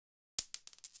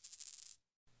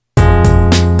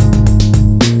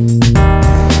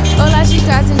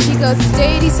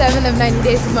27 of 90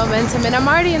 Days of Momentum, and I'm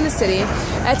already in the city.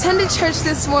 I attended church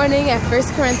this morning at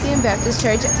First Corinthian Baptist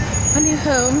Church, my new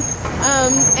home,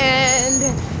 and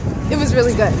it was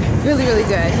really good. Really, really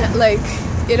good. Like,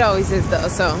 it always is though,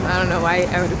 so I don't know why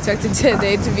I would expect it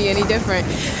today to be any different.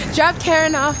 Dropped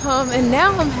Karen off home, and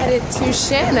now I'm headed to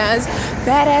Shanna's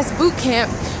Badass Bootcamp,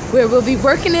 where we'll be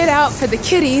working it out for the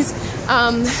kiddies.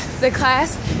 The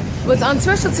class was on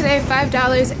special today,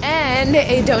 $5, and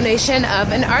a donation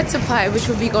of an art supply, which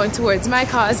will be going towards my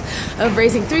cause of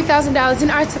raising $3,000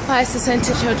 in art supplies to send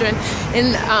to children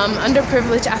in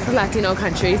underprivileged Afro-Latino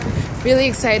countries. Really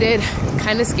excited,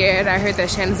 kind of scared. I heard that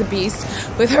Shanna's a beast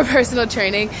with her personal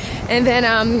training. And then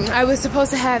I was supposed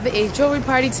to have a jewelry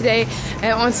party today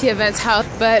at Auntie Event's house,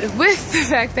 but with the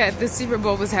fact that the Super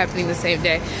Bowl was happening the same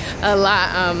day, a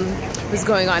lot was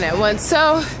going on at once.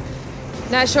 So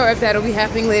not sure if that'll be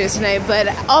happening later tonight, but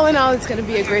all in all, it's gonna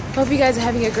be a great, hope you guys are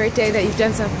having a great day, that you've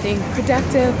done something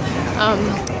productive,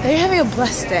 that you're having a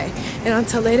blessed day. And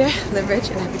until later, live rich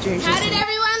and happy dreams. How did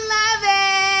everyone love it?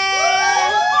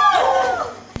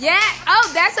 Yeah, oh,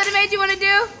 that's what it made you wanna do?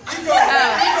 Oh.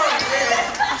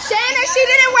 Shanna, she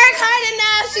didn't work hard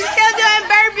enough. She's still doing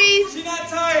burpees. She's not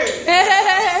tired.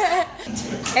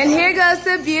 And here goes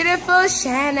the beautiful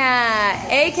Shanna,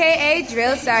 aka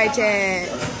Drill Sergeant.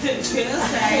 Drill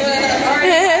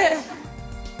Sergeant.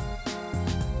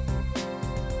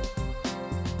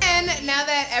 And now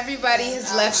that everybody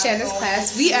has left Shanna's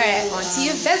class, we are at Auntie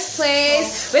Yvette's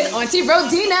place with Auntie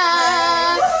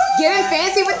Rodina, getting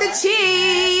fancy with the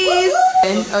cheese.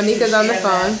 And Onika's on the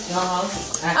phone.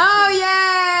 Oh,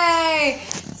 yay!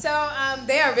 So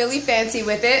they are really fancy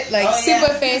with it, like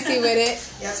super fancy with it.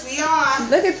 Yes, we are.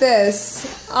 Look at this,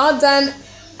 all done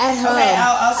at home. Okay,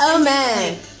 I'll oh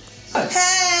man.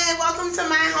 Hey, welcome to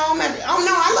my home. Oh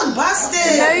no, I look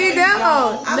busted. No, you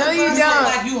don't. No, you don't.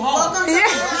 Like you home. Welcome to my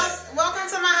house. Welcome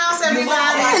to my house,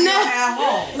 everybody.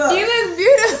 No. You look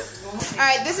beautiful. All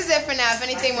right, this is it for now. If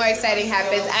anything more exciting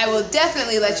happens, I will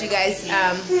definitely let you guys in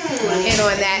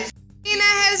on that. Tina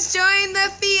has joined the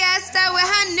fiesta with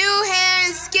her new hair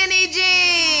and skinny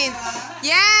jeans.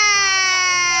 Yes!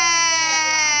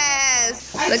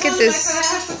 Look at this.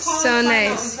 So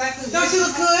nice. Don't you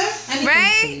look good?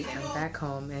 Right? I'm back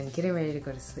home and getting ready to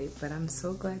go to sleep, but I'm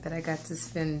so glad that I got to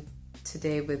spend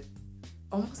today with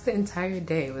almost the entire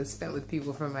day was spent with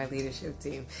people from my leadership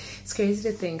team. It's crazy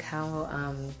to think how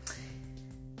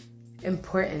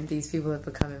important these people have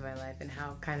become in my life and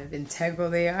how kind of integral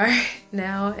they are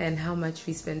now, and how much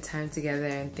we spend time together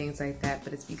and things like that.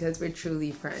 But it's because we're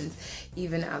truly friends,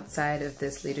 even outside of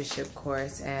this leadership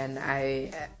course, and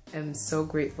I am so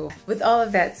grateful. With all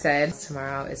of that said,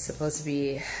 tomorrow is supposed to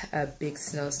be a big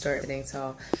snowstorm thing,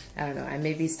 so I don't know, I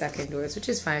may be stuck indoors, which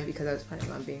is fine because I was planning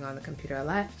on being on the computer a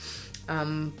lot.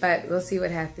 But we'll see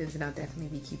what happens, and I'll definitely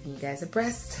be keeping you guys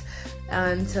abreast.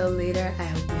 Until later, I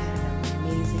hope you had an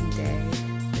amazing day.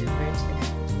 Live rich and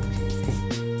happy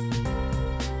dreams.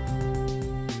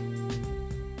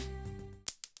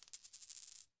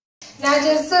 Now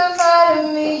just a part of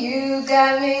me, you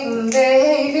got me,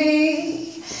 baby.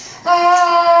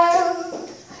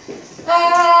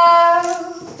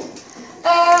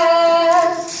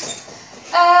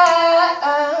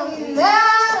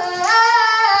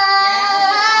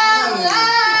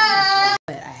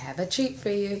 A treat for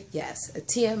you, yes, a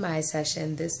TMI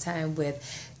session, this time with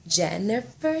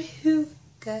Jennifer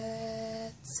Hugas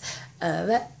of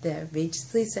the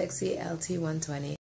Outrageously Sexy LT120.